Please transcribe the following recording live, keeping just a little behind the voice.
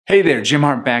Hey there, Jim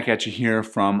Hart back at you here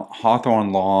from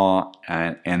Hawthorn Law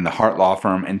and the Hart Law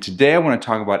Firm. And today I want to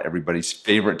talk about everybody's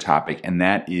favorite topic, and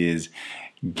that is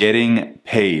getting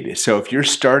paid. So if you're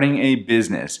starting a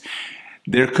business,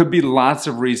 there could be lots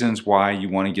of reasons why you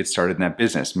want to get started in that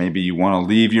business. Maybe you want to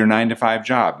leave your 9-to-5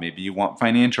 job. Maybe you want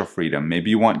financial freedom. Maybe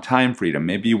you want time freedom.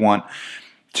 Maybe you want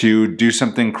to do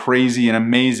something crazy and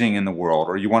amazing in the world,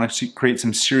 or you want to create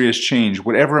some serious change.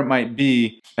 Whatever it might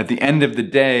be, at the end of the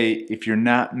day, if you're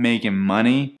not making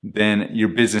money, then your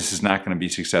business is not going to be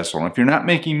successful. And if you're not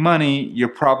making money, you're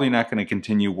probably not going to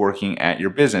continue working at your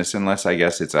business, unless I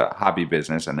guess it's a hobby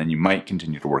business, and then you might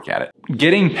continue to work at it.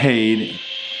 Getting paid.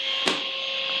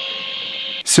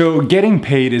 So getting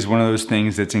paid is one of those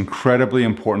things that's incredibly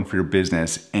important for your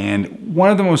business. And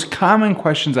one of the most common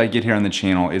questions I get here on the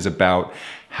channel is about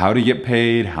how to get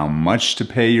paid, how much to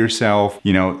pay yourself,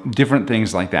 different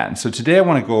things like that. And so today I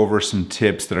want to go over some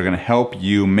tips that are going to help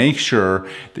you make sure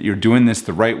that you're doing this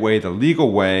the right way, the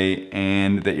legal way,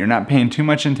 and that you're not paying too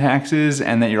much in taxes,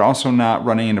 and that you're also not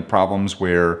running into problems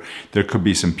where there could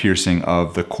be some piercing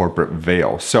of the corporate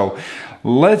veil. So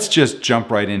let's just jump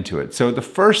right into it. So the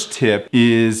first tip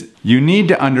is you need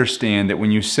to understand that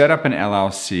when you set up an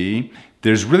LLC,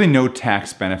 there's really no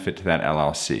tax benefit to that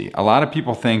LLC. A lot of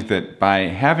people think that by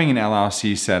having an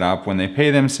LLC set up, when they pay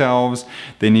themselves,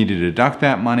 they need to deduct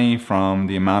that money from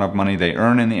the amount of money they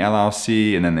earn in the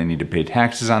LLC, and then they need to pay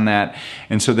taxes on that.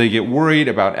 And so they get worried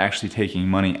about actually taking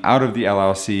money out of the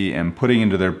LLC and putting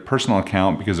into their personal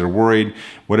account because they're worried,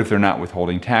 what if they're not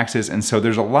withholding taxes? And so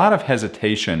there's a lot of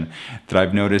hesitation that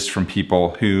I've noticed from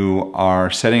people who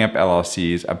are setting up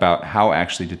LLCs about how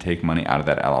actually to take money out of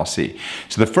that LLC.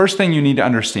 So the first thing you need to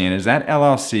understand is that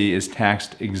LLC is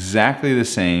taxed exactly the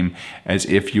same as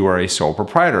if you are a sole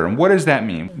proprietor. And what does that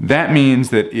mean? That means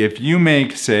that if you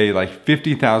make, say, like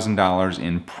 $50,000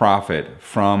 in profit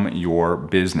from your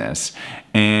business,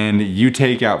 and you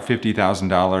take out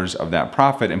 $50,000 of that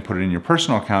profit and put it in your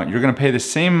personal account, you're going to pay the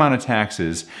same amount of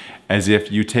taxes as if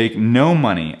you take no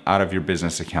money out of your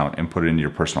business account and put it into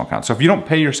your personal account. So if you don't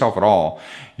pay yourself at all,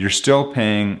 you're still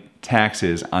paying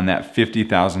taxes on that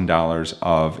 $50,000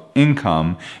 of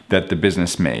income that the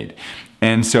business made.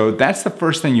 And so that's the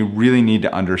first thing you really need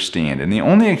to understand. And the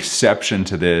only exception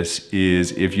to this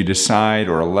is if you decide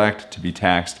or elect to be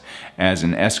taxed as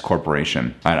an S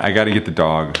corporation. All right, I gotta get the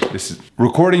dog.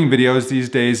 Recording videos these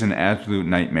days an absolute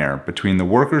nightmare between the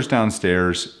workers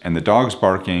downstairs and the dogs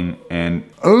barking and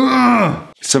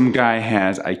some guy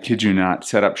has, I kid you not,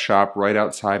 set up shop right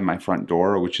outside my front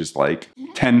door, which is like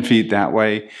 10 feet that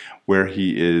way, where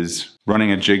he is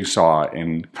running a jigsaw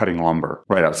and cutting lumber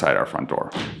right outside our front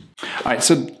door. All right,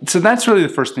 so that's really the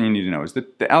first thing you need to know is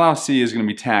that the LLC is going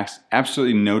to be taxed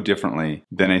absolutely no differently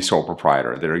than a sole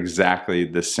proprietor. They're exactly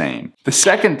the same. The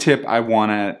second tip I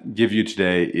want to give you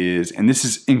today is, and this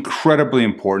is incredibly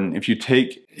important, if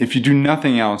you do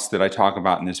nothing else that I talk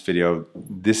about in this video,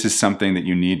 this is something that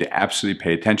you need to absolutely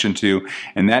pay attention to,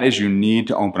 and that is you need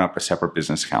to open up a separate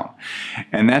business account.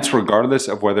 And that's regardless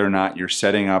of whether or not you're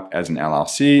setting up as an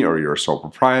LLC or you're a sole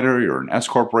proprietor, you're an S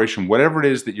corporation, whatever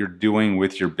it is that you're doing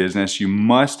with your business, you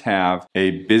must have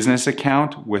a business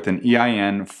account with an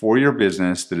EIN for your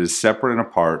business that is separate and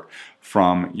apart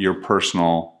from your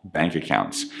personal bank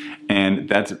accounts. And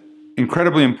that's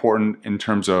incredibly important in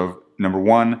terms of, number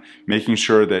one, making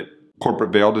sure that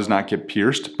corporate veil does not get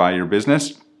pierced by your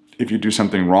business if you do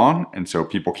something wrong, and so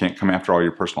people can't come after all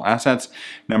your personal assets.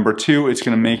 Number two, it's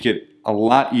going to make it a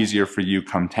lot easier for you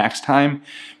come tax time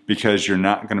because you're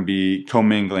not going to be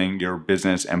commingling your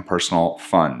business and personal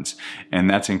funds, and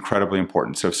that's incredibly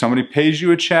important. So if somebody pays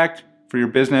you a check for your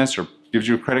business or gives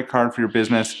you a credit card for your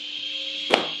business,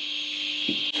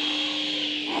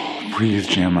 breathe,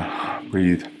 Jim,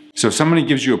 breathe. So if somebody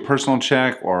gives you a personal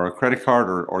check or a credit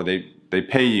card or they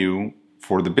pay you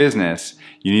for the business,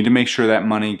 you need to make sure that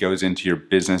money goes into your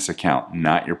business account,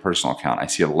 not your personal account. I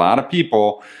see a lot of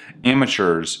people,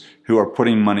 amateurs, who are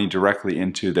putting money directly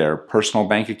into their personal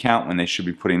bank account when they should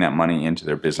be putting that money into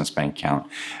their business bank account.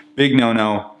 Big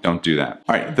no-no, don't do that.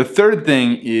 All right, the third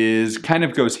thing is kind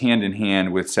of goes hand in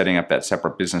hand with setting up that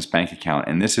separate business bank account.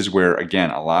 And this is where,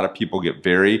 again, a lot of people get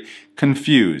very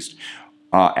confused.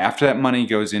 After that money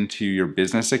goes into your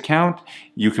business account,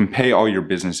 you can pay all your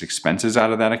business expenses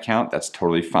out of that account. That's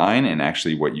totally fine, and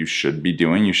actually what you should be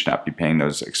doing. You should not be paying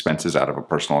those expenses out of a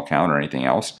personal account or anything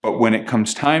else. But when it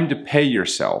comes time to pay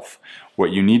yourself,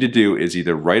 what you need to do is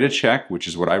either write a check, which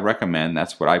is what I recommend,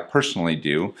 that's what I personally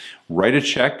do, write a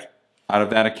check out of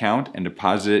that account and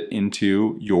deposit it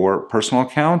into your personal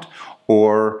account,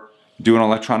 or do an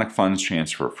electronic funds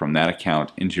transfer from that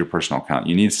account into your personal account.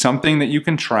 You need something that you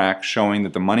can track showing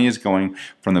that the money is going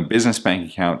from the business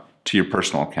bank account to your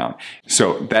personal account.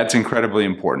 So that's incredibly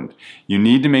important. You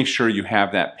need to make sure you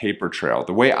have that paper trail.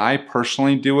 The way I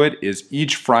personally do it is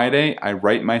each Friday I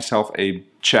write myself a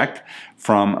check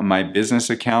from my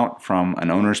business account, from an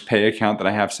owner's pay account that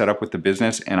I have set up with the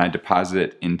business, and I deposit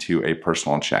it into a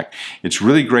personal check. It's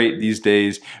really great these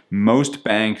days. Most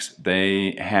banks,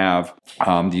 they have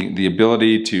the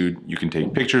ability to, you can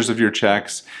take pictures of your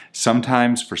checks.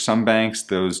 Sometimes for some banks,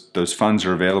 those funds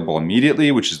are available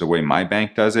immediately, which is the way my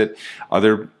bank does it.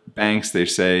 Other banks, they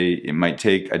say it might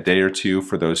take a day or two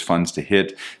for those funds to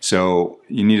hit. So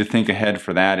you need to think ahead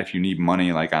for that. If you need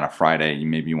money like on a Friday,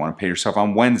 maybe you want to pay yourself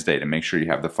on Wednesday to make sure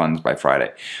you have the funds by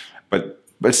Friday. But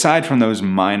aside from those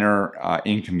minor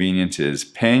inconveniences,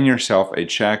 paying yourself a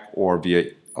check or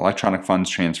via electronic funds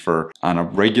transfer on a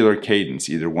regular cadence,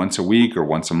 either once a week or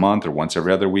once a month or once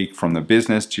every other week from the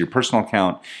business to your personal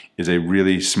account, is a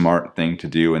really smart thing to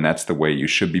do, and that's the way you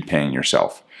should be paying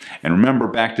yourself. And remember,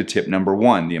 back to tip number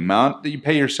one, the amount that you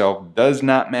pay yourself does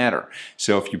not matter.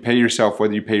 So if you pay yourself,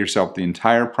 whether you pay yourself the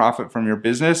entire profit from your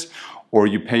business or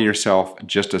you pay yourself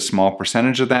just a small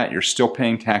percentage of that, you're still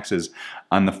paying taxes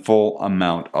on the full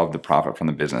amount of the profit from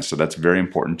the business. So that's very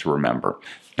important to remember.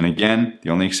 And again, the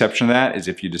only exception to that is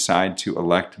if you decide to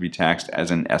elect to be taxed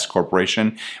as an S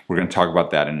corporation. We're going to talk about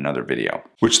that in another video.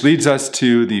 Which leads us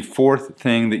to the fourth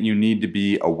thing that you need to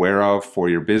be aware of for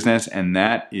your business, and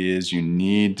that is you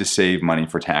need to save money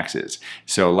for taxes.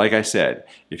 So like I said,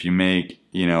 if you make,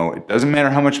 it doesn't matter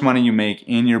how much money you make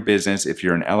in your business, if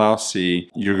you're an LLC,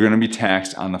 you're going to be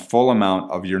taxed on the full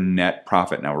amount of your net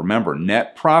profit. Now remember,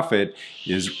 net profit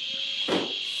is...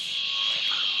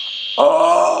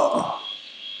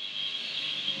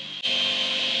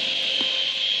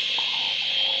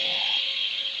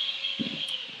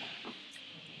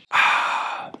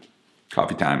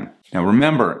 Coffee time. Now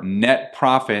remember, net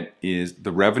profit is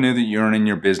the revenue that you earn in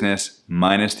your business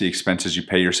minus the expenses you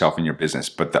pay yourself in your business.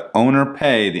 But the owner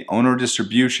pay, the owner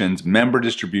distributions, member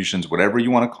distributions, whatever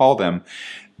you want to call them,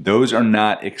 those are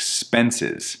not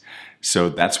expenses. So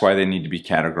that's why they need to be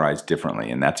categorized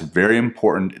differently. And that's a very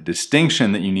important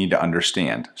distinction that you need to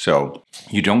understand. So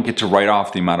you don't get to write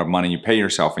off the amount of money you pay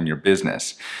yourself in your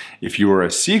business. If you were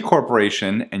a C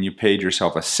corporation and you paid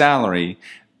yourself a salary,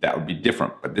 that would be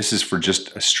different. But this is for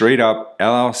just a straight up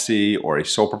LLC or a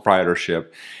sole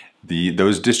proprietorship.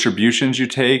 Those distributions you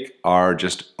take are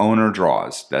just owner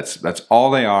draws. That's all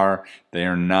they are. They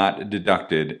are not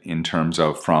deducted in terms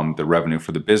of from the revenue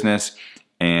for the business,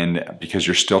 and because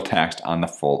you're still taxed on the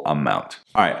full amount.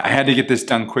 All right, I had to get this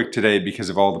done quick today because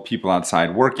of all the people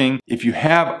outside working. If you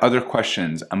have other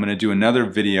questions, I'm gonna do another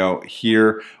video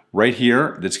right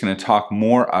here, that's gonna talk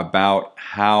more about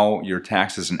how you're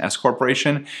taxed as an S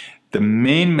corporation. The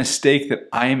main mistake that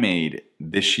I made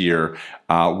this year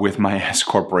with my S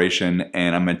corporation,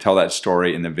 and I'm gonna tell that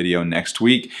story in the video next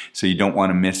week, so you don't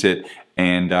wanna miss it.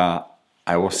 And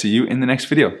I will see you in the next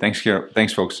video.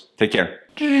 Thanks folks, take care.